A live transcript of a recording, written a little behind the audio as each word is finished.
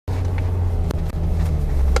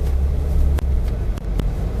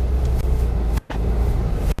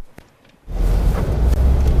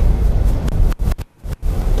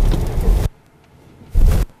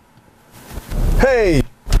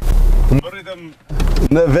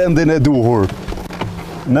në vendin e duhur.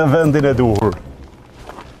 Në vendin e duhur.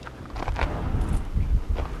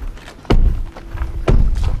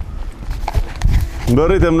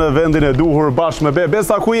 Mbërritëm në vendin e duhur bashkë me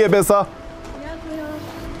Besa. Ku je, Besa?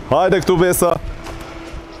 Hajde këtu, Besa.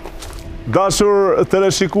 Dashur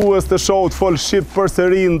teleshikues të shout Fol Shqip,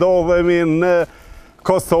 përsëri ndodhemi në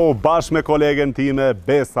Kosovë bashkë me kolegen time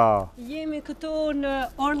Besa. Jemi këtu në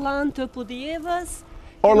Orland të Podujevës.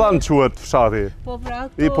 Orland quhet fshati. Po pra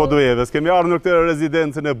këtu. I Podujevës. Kemi ardhur në këtë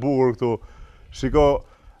rezidencën e bukur këtu. Shiko,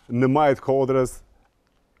 në majt Kodrës,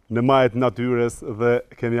 në majt natyres, dhe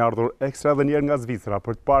kemi ardhur ekstra dhe njerë nga Zvicra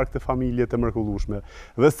për të parë këtë familje të mrekullueshme.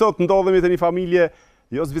 Dhe sot ndodhemi të një familje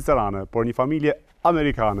jo zvicerane, por një familje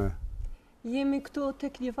amerikane. Jemi këtu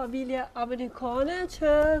tek një familje amerikane që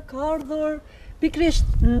ka ardhur pikrisht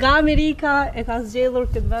nga Amerika, e ka zgjedhur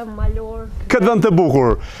këtë vend malor. Këtë vend të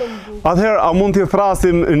bukur. Atëherë, a mund t'i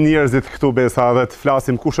thrasim njerëzit këtu, Besa, dhe të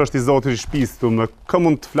flasim kush është i Zotit i shtëpisë këtu? Kë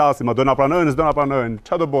mund të flasim? A do na pranojnë, s'do na pranojnë?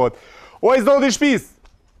 Ç'a do bëhet? O i Zoti i shtëpisë!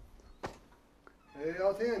 Hey,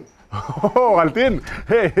 Altin! Oh, Altin!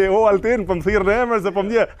 Hey, oh, Altin, po më thirr në emër se po më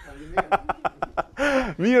nje.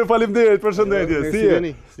 Mirë, faleminderit, përshëndetje. Si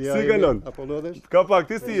je? Si kalon? Apo lodhesh? Ka pak,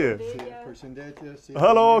 ti si je? Përshëndetje.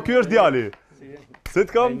 Halo, ky është djali. Si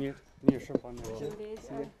të kam? Mirë, shumë panë.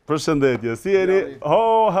 Përshëndetje. Si jeni?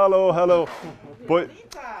 Oh, hello. Po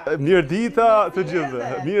mirë dita të gjithëve.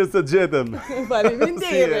 Mirë se gjetëm.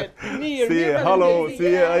 Faleminderit. Mirë. Si je? Halo, si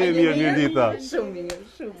je? Ai mirë dita. Shumë mirë.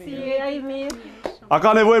 Si je ai mirë? A ka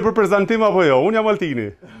nevojë për prezantim apo jo? Unë jam Altini.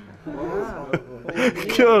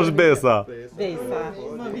 Kjo është Besa. Besa,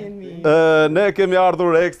 më vjen mirë. Ne kemi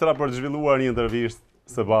ardhur ekstra për të zhvilluar një intervistë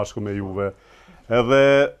së bashku me juve. Edhe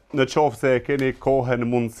në qoftë se keni kohën,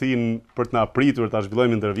 mundësinë për të na pritur ta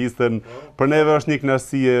zhvillojmë intervistën, për neve është një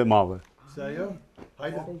kënaqësi e madhe. Sa jo?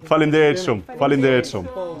 Hajde. Faleminderit shumë.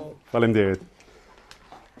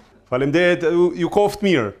 Faleminderit, ju koft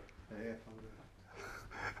mirë.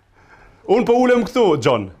 Unë po ulem këtu,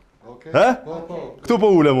 John. He? Këtu po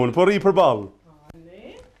ulem unë, po rri përballë.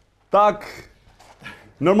 Tak.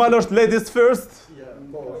 Normal është ladies first.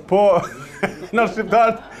 Po na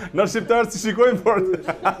shqiptarët si shikojnë fort.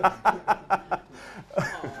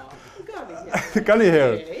 Ka një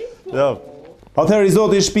herë. Ja. Atëherë i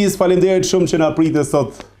Zoti i shtëpisë, faleminderit shumë që na pritet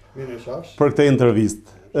sot për këtë intervistë.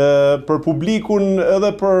 Për publikun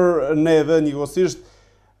edhe për neve njëkohësisht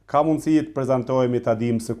ka mundësi të prezantohemi, ta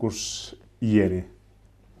dim se kush jeni.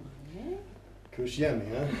 Kush jemi,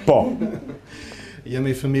 ha? Po.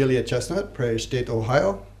 Jemi Familja Çesner, prej shtetit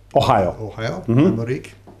Ohio, Amerikë.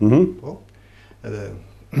 Po. Edhe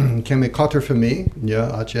kemi 4 fëmijë, një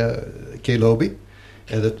aqe Kelobi,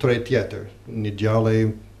 edhe 3 tjetër. Një djalë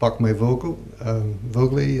pak më vogël,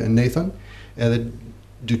 Nathan, edhe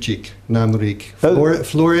 2 qik në Amerikë,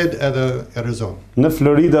 Florida edhe Arizona. Në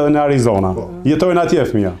Florida dhe në Arizona. Po. Jetojnë atje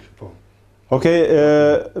fëmija. Po. Okej,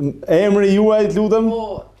 emri juaj, lutem?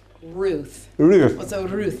 Po, Ruth. Ose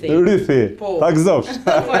Ruthi. Ruthi. Po. Ta gëzosh.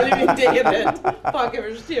 Faleminderit. Pak e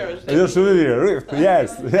vështirë është. Jo, shumë mirë. Ruth,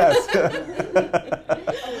 yes.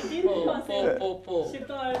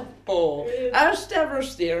 Po. Është e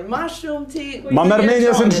vështirë, ma shumë ti... Ma merr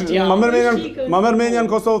menja në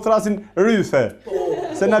Kosovë thrasin Rythe.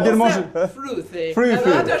 Se na bjerë moshë... Fruthi. Fruthi.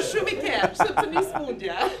 Edhe atë është shumë i keq, sepse nis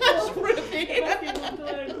fundja. Është fruthi.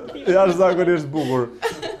 Është zakonisht bukur.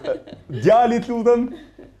 Djalit lutem?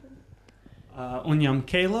 Unë jam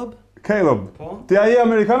Caleb. Caleb. Po. Ti ai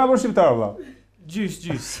amerikan apo shqiptar valla?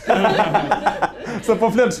 Gjys. Se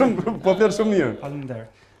po flet shumë mirë. Faleminderit.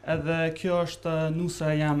 Edhe kjo është nusa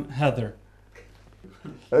jam Heather.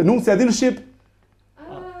 Nusja din shqip?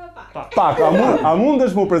 Pak. A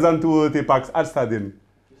mundesh mu prezantu dhe ti pak, aq sa din?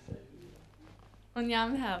 Unë jam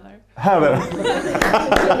Heather. Heather.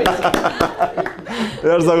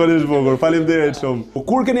 Është zakonisht bukur. Faleminderit shumë.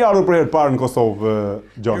 Kur keni ardhur për herë të parë në Kosovë,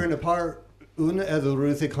 John? Herën e parë, unë edhe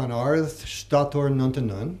Ruthi kanë ardhur 7 orë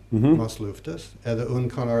 99, mas luftës, edhe unë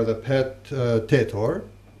kanë ardhur 8 orë,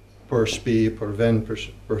 për shtëpi, për vend,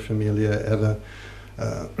 për familje, edhe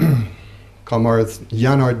kam ardhur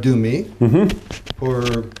janar 2000 për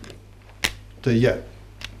të jetë.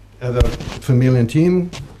 Edhe familjen tim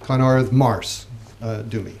kanë ardhur mars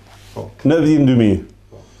 2000. Po. Në vitin 2000.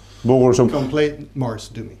 Bukur shumë. Complete mars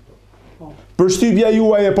 2000. Përshtypja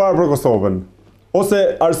juaj e parë për Kosovën, ose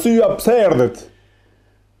arsyeja pse erdhët?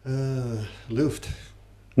 Luftë.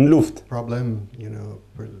 Në luftë. Problem,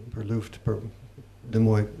 për luftë, për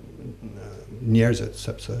dëmoj njerëzit,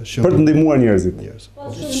 sepse shumë... Për të ndihmuar njerëzit.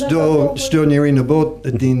 Çdo njeri në botë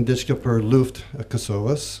e din diçka për luftë e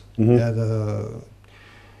Kosovës, edhe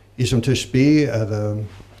ishëm të shtëpi, edhe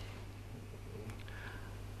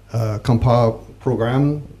Kam pa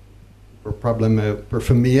program për probleme për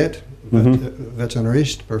fëmijët,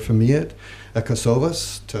 veçanërisht për fëmijët e Kosovës,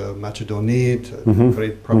 të Maqedonit,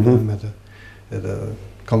 krejt probleme edhe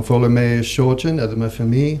kam folur me shoqen edhe me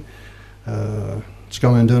fëmijë. Çka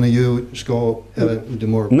mendoni ju shko edhe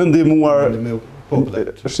në ndihmuar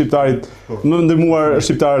shqiptarit, në ndihmuar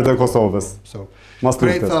shqiptarët e Kosovës.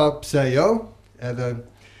 Krejt tha pse jo, edhe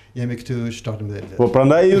jemi këtu 17. Po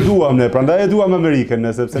prandaj ju duam ne, prandaj e duam Amerikën,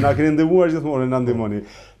 sepse na keni ndihmuar gjithmonë, na ndihmoni.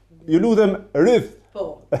 Ju lutem rryth.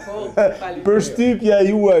 Përshtypja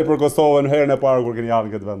juaj për Kosovën herën e parë kur keni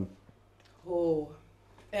ardhur në këtë vend.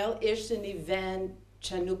 Ishte një vend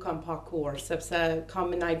që nuk kam parkuar, sepse kam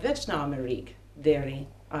menajt veç në Amerikë deri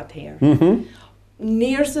atëherë.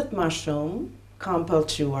 Njerëzit ma shumë kam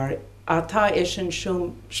pëlqyer, ata ishin shumë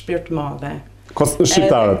shpirt madhe.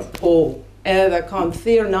 Shqiptarët. Edhe kam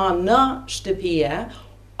thirrë në shtëpie,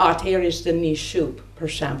 atëherë ishte një shup, për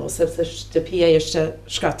shembull, sepse shtëpia ishte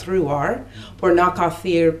shkatruar, por na ka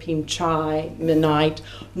thirrë pim çaj, menajt,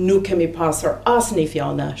 nuk kemi pasur asnjë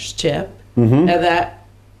fjalë në shqip, edhe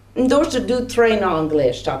ndoshta 2-3 në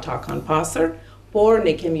anglisht ata kanë pasur, por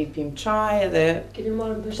ne kemi pim çaj edhe keni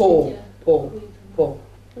marrë mbështetje. Po.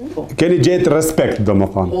 Keni gjetë respekt,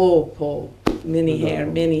 domethënë. Po.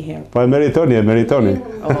 Miniherë. Po e meritoni.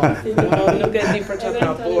 Nuk e di për të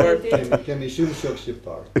kapur. Kemi shumë shok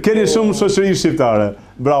shqiptar. Keni shumë shoqëri shqiptare.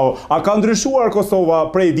 Bravo. A ka ndryshuar Kosova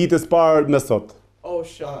prej ditës parë në sot?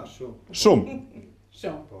 Shumë.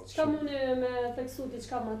 Çka mundi me theksu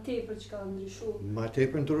diçka më tepër që ka ndryshuar? Më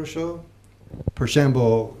tepër ndryshu? Për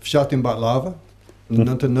shembull, fshati Mbaklava, në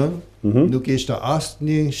 99, nuk ishte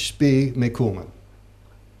asnjë shtëpi me kumen.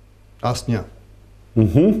 Asnjë.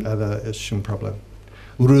 Edhe është shumë problem.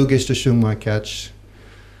 Rrugë ishte shumë më keq.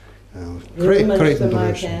 Krejt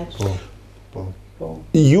ndryshme. Po.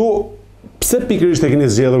 Ju pse pikërisht e keni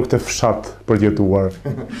zgjedhur këtë fshat për të jetuar?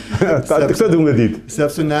 Këtë du me ditë.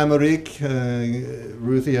 Sepse në Amerikë,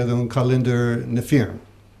 Ruthi edhe unë ka lindër në firmë.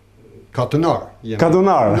 Katonar.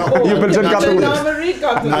 Katonar? Ju pëlqen katonar?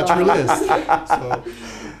 Naturalist.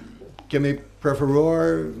 Kemi preferuar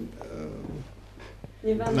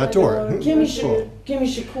natyrë. Kemi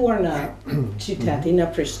shikuar në qytetin në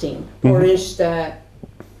Prishtinë, por ishte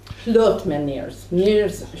plot me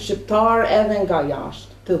njerëz shqiptar edhe nga jashtë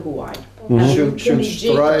të huaj. Shumë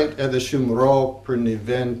shtrajt edhe shumë rrok për një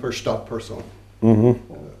vend për 7 personë.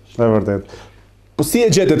 E vërtet. Po si e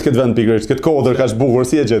gjetet këtë vend pikërisht, këtë kodër kaq bukur,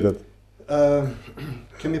 si e gjetet?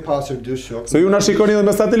 Kemi pasur 2 shokë. Se ju na shikoni edhe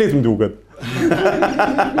me satelit më duket.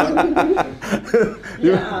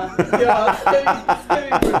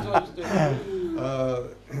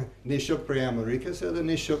 Një shok prej Amerikës edhe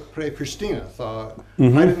një shok prej Prishtinë. Tha,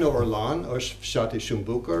 hajde në Orlan, është fshati shumë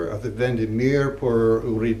bukur, edhe vendi mirë për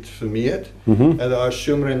u rrit fëmijët, edhe është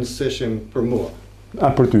shumë rëndësishëm për mua.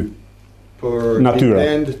 Për ty? Për një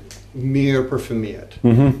vend mirë për fëmijët.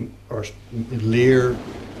 Është lirë,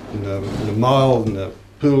 në mall, në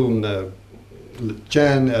pull, në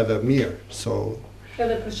qenë edhe mirë.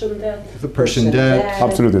 Edhe përshëndet.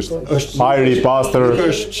 Absolutisht. Ajri i pastër.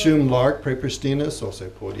 Është shumë larg prej Prishtinës ose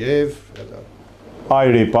Podjev.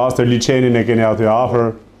 Ajri i pastër, liçenin e keni aty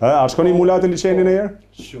afër. A shkoni mulat e liçenin e herë?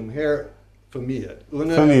 Shumë herë fëmijët.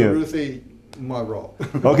 Unë Ruthi më rro.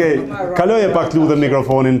 Okej, kaloje pak lutem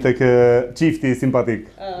mikrofonin tek çifti simpatik.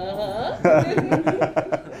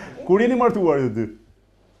 Kur jeni martuar ju dy?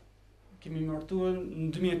 Kemi martuar në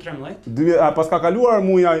 2013. Pas ka kaluar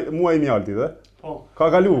muaj i mjaltit, e? Po.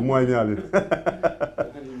 Ka kalu muaj i mjaltit.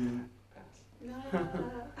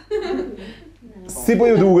 Si po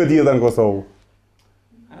ju duket jeta në Kosovë?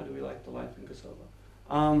 How do we like the life in Kosovo?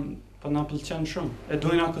 Po na pëlqen shumë. E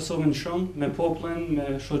dojna Kosovën shumë, me popullin,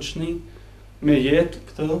 me shoqëni, me jetë,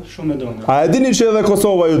 këtë shumë e dojna. A e dini që edhe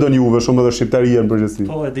Kosova ju don juve shumë edhe shqiptaria në përgjithësi?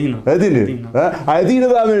 Po, e dina. E dini? A e dini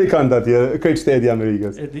edhe amerikanët atje, krejt shteti i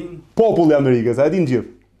Amerikës? E din. Populli i Amerikës, a e din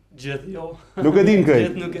gjithë? Gjithë, jo. Nuk e din krejt?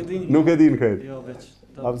 Gjithë nuk e din. Nuk e din krejt? Jo, veç.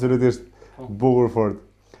 Absolutisht. Bukur fort.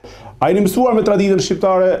 A jeni mësuar me traditën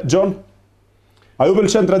shqiptare, John? A ju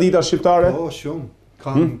pëlqen tradita shqiptare? Po, shumë.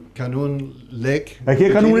 Kam kanun lek. E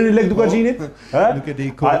ke kanunin e lek Dukaxhinit? Nuk e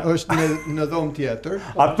di, është në dhomë tjetër.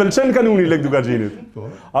 A të pëlqen kanuni lek Dukaxhinit? Po.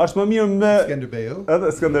 A është më mirë me... Skënderbeu. Edhe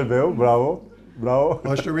Skënderbeu, bravo.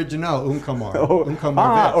 Është original, unë kam marrë. Unë kam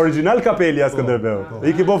marrë vetë. Original kapelja Skënderbeu.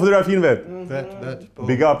 I ki po fotografinë vetë? Vetë.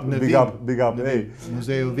 Big up.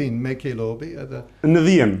 Muzeu Vin, me Kelobi edhe... Në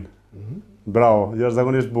Vjen. Bravo,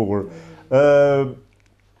 jashtëzakonisht bukur.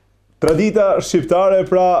 Tradita shqiptare,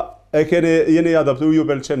 pra, jeni adaptuar, ju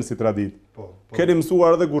pëlqen si traditë. Po. Keni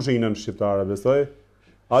mësuar edhe kuzhinën shqiptare, besoj?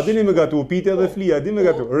 A dini me gatu, pite edhe flia, di me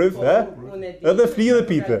gatu, rëf, edhe flia dhe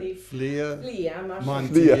pite. Flia,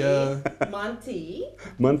 Mantia. manti,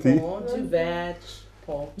 Manti. Po, gjyveq,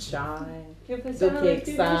 po, qaj, Kjo do pensione dhe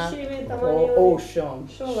keksa, ushqimit, po, tamani o, edhe. shumë.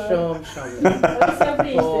 Sa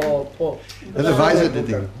prishte. Po. edhe vajzat e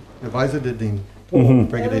din. E vajzat e din.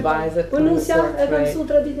 Përgatitur. Vajzët Po nusja e ka mësu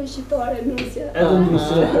traditën shqiptare, nusja. Edhe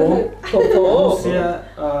nusja, Po. nusja,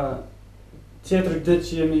 tjetër ditë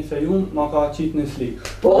që jemi fejum, ma ka qitë një fli.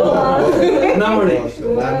 Po. Në Amerikë.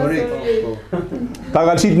 Në Amerikë. Ta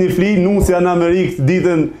ka qitë një fli, nusja në Amerikë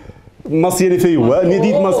ditën mas jeni feju, një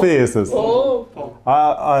ditë mas fejesës. Po. A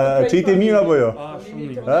qitë e mirë apo jo? Shumë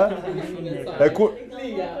mirë. Ha? Shumë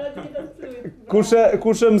mirë.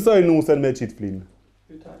 Kushe mësoj nusën me qitë flinë?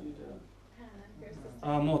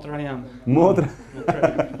 Motra jam. Motra?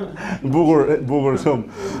 Bukur shumë.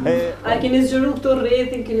 A keni zgjeru këto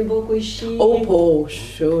rrethin, keni bo kujshi? Po,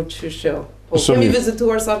 shu. Po, Shumë kemi mirë.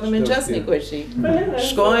 vizituar sa të me qesni kujshi.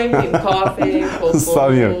 Shkojmë, pim kafe, po. Sa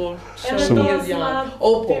mirë. Shumë mirë janë.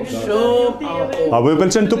 Po, shumë. Apo ju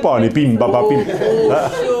pëlqen të pani, pim, baba pim.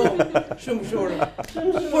 Shumë.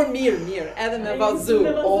 Por mirë, edhe me vallëzu.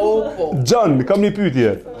 Po. Gjan, kam një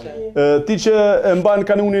pyetje. Ti që e mban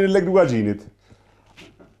kanunin e Lekdugaxhinit,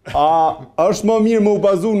 a është më mirë më u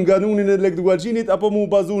bazu në kanunin e Lekdugaxhinit apo më u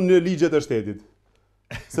bazu në ligjet e shtetit?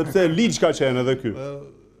 Sepse ligj ka qenë edhe ky.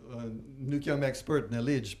 Nuk jam ekspert në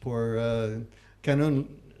ligj, por kanun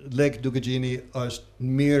Lekdugaxhini është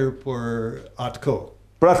mirë për atë kohë.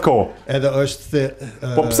 Për atë kohë. Edhe është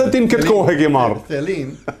Po pse ti në këtë kohë e ke marrë? Thelin,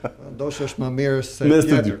 ndoshta është më mirë se Me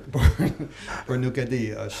tjetër, por nuk e di,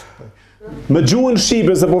 është. Me gjuhën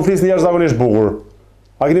shqipe se po flisni jashtëzakonisht bukur.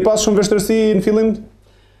 A keni pas shumë vështirësi në fillim?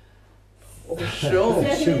 Shumë.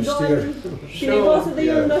 Keni posë dhe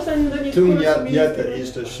ju ndoshta në ndonjë Tung jetë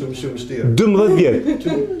ishte shumë shtirë. 12 vjet.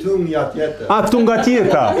 Tung jetë. Tunga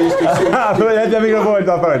tjeta. Thuaj jetja mikrofonin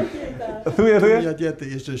ta thon. Thuaj. Tung jetë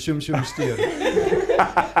ishte shumë shtirë.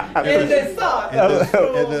 Edhe sa.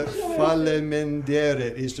 Edhe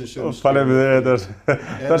falemendere ishte shumë shtirë. Faleminderit.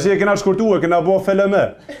 Tash e kena shkurtuar, kena bë FLM.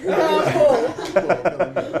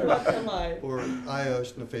 Por ajo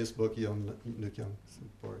është në Facebook, nuk jam.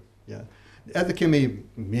 Por, ja. Edhe kemi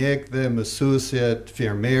mjek dhe mësuesjet,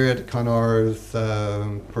 firmerët kanë ardhur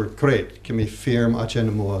për krejt. Kemi firmë aqe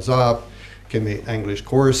në Muazap, kemi English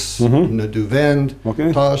course në dy vend,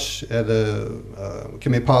 tash edhe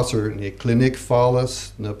kemi pasur një klinik falës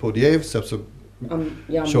në Podjev, sepse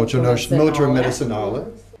shoqën është motor medicinale.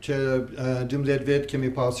 Që 12 vjet kemi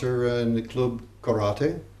pasur në klub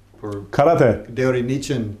karate. Karate? Deri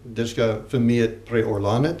 100 diçka fëmijët prej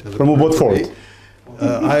Orlanit. Për mu bot fort.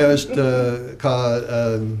 Ajo është ka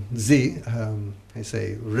zi, I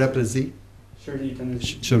say, reprezi.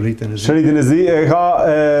 Shëritën e zi e ka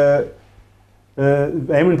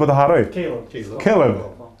emrin po të harroj. Caleb.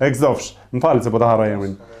 Exofsh. Më falë se po të harroj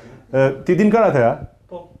emrin. Ti din karate, a?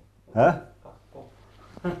 Po. Ha?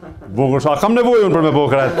 Bukur, a kam nevojë unë për me bo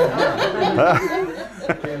karate?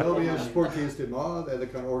 Kelobi është sportist I madh, edhe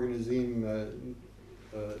kanë organizim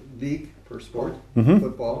ligë për sport,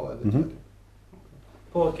 futbol edhe tjetër.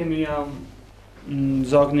 Po, kemi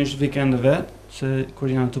zakonisht vikendeve, se kur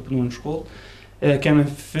janë të punu në shkollë, kemi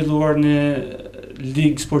filluar një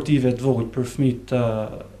ligë sportive të vogël për fëmijët të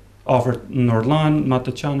afërt në Orlan, ma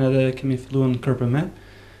të qanë edhe kemi filluar në Kërpëme,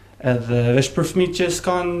 edhe veç për fëmijët që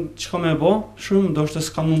s'kan çka me bo, shumë, ndoshta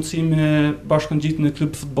s'kan mundësi me bashkëngjit në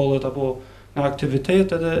klub futbollet apo në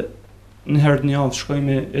aktivitet, edhe në herë një javë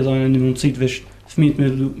shkojmë e dhajnë një mundësit veç fëmijët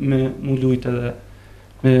me mu lujt edhe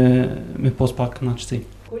me pos pak kënaqësi.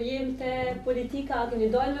 Kur jem te politika, a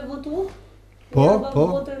keni dalë me votu? Po.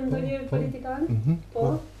 Votën ndonjë politikan?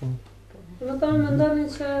 Po. Në kam mendoni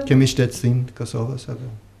që Kemi shtetësinë të Kosovës edhe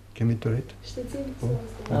kemi të rritë. shtetësinë po.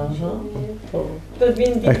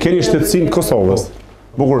 E keni shtetësinë të Kosovës.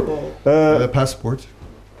 Bukur. Edhe pasport.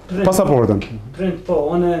 Pasaportën. Po,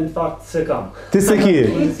 unë në fakt se kam. Ti se ki?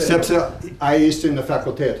 Sepse ai ishte në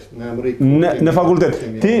fakultet në Amerikë. Në fakultet.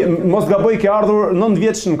 Ti mos gaboj ke ardhur 9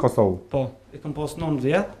 vjeç në Kosovë. Po, e kam pas 9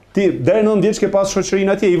 vjet. Ti deri 9 vjeç ke pas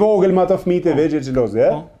shoqërinë atje, I vogël me ato fëmijët e vegjël xhelozi,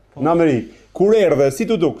 në Amerikë. Kur erdhe, si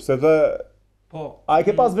tu duk, se the a e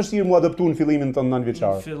ke pas vështirë mu adaptu në fillimin tënd 9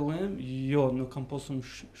 vjeçar? Në fillim, jo, nuk kam pas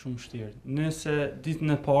shumë vështirë. Nëse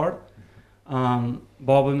ditën e parë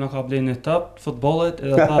babë më ka blenë top futbollet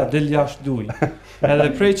edhe tha del jashtë luaj. Edhe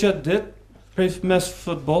prej që ditë, prej mes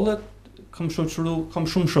futbollet kam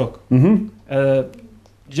shumë shok. Edhe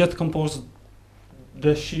gjithë kam pas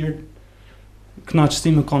dëshirë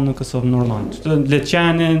kënaqësi me kanë në Kosovë në Orland. Të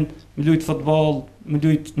leqenin, me lujt futboll, me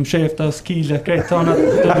lujt më shefta, skile, krejt tona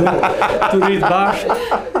të rritë bashkë.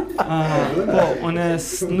 Po, unë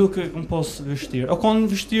nuk e kam pas vështirë. O kanë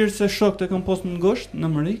vështirë se shokët e kam pas në ngosht në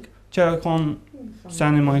Amerikë, që kanë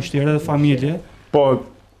seni më i vështirë edhe familje. Po,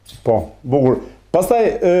 bukur. Pastaj,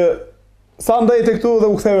 sa ndajte këtu dhe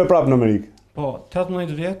u ktheve prapë në Amerikë? Po,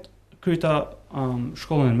 18 vjet, kryeta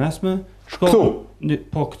shkollën e mesme. Këtu?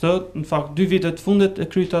 Po, këtë, në fakt, 2 vitet fundit e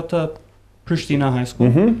kryeta të Prishtina High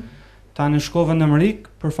School. Tani shkova në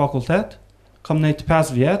Amerikë për fakultet, kam nejtë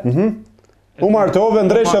 5 vjet. U martove,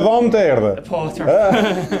 ndreshe dhamë të erdhe. Po,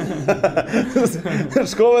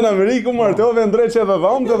 Shkove në Amerikë, u martove, ndreshe dhe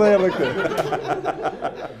dhamë të erdhe këtë.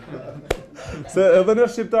 Se edhe në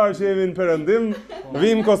shqiptarë që jemi në përëndim,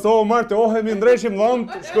 vim Kosovë, martohemi, ndreshim dhamë,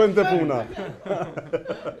 shkojmë të puna.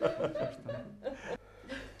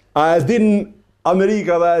 A e din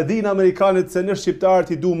Amerika dhe e din Amerikanit se në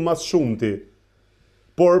shqiptarët i dumë mas shumë ti?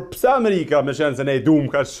 Por pse Amerika, me qenë se ne i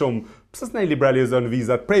dumë ka shumë, pse s'ne i liberalizon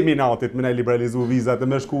vizat, prej minatit me ne i liberalizu vizat,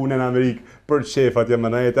 me shku në Amerikë për qefat jam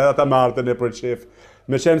në jetë, edhe ta martën e për qef.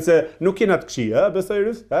 Me qenë se nuk kena të këshi, besoj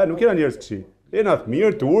rrës? Nuk kena njerës këshi. Jena të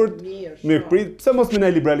mirë, të urt, mirë prit, pse mos me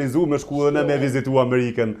ne liberalizu me shku dhe ne me vizitu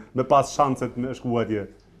Amerikën, me pas shanset me shku atje?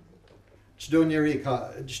 Çdo njeri ka,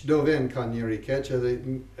 çdo vend ka njeri keq edhe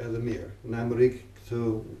mirë. Në Amerikë, këtu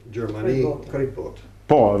Gjermani, krejt botë.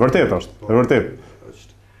 Po, vërtet është, vërtet.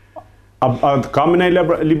 A kam ne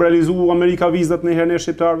liberalizu Amerika vizat në herë në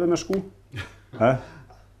shqiptarëve me shku?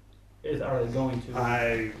 Are they going to?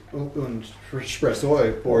 Unë shpresoj,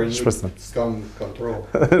 por s'kam kontrol.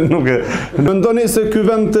 Nuk e. Mendoni se ky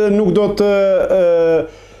vend nuk do të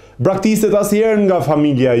braktiset asnjëherë nga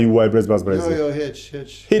familja juaj brezbas-brezi? Jo, hiç.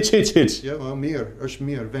 Hiç. Jo, mirë, është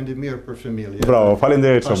mirë, vendi mirë për familje. Bravo,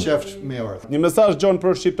 faleminderit shumë. shumë. Pa sheft me ardhë. Një mesazh John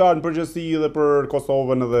për shqiptarën përgjithësi dhe për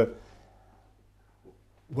Kosovën edhe.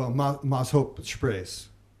 Well, mas hop shpresë.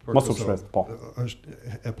 Mos u shpresë, po. Është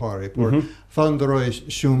e pari, por falenderoj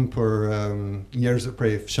shumë për njerëzit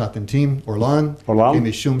prej fshatin tim, Orlan. Kemi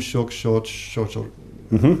shumë shoq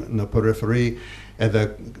në periferi edhe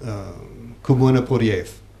komuna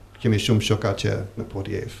Podjevë. Kemi shumë shoka që në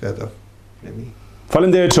Podjevë edhe me mi.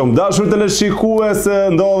 Faleminderit shumë. Dashur teleshikues,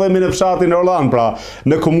 ndodhemi në fshatin Orlan, pra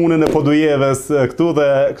në komunën e Podujevës këtu dhe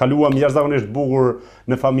kaluam jashtëzakonisht bukur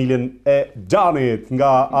në familjen e Xhanit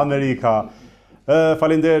nga Amerika.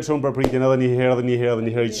 Faleminderit shumë për pritjen edhe një herë.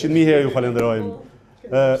 100.000 herë ju falenderojmë.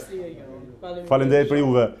 Faleminderit për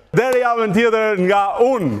juve. Deri javën tjetër nga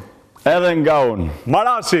unë. Edhe nga unë.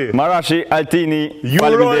 Marashi, Altini, ju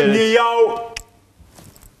urojmë një javë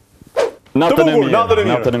natën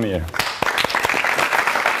e mirë.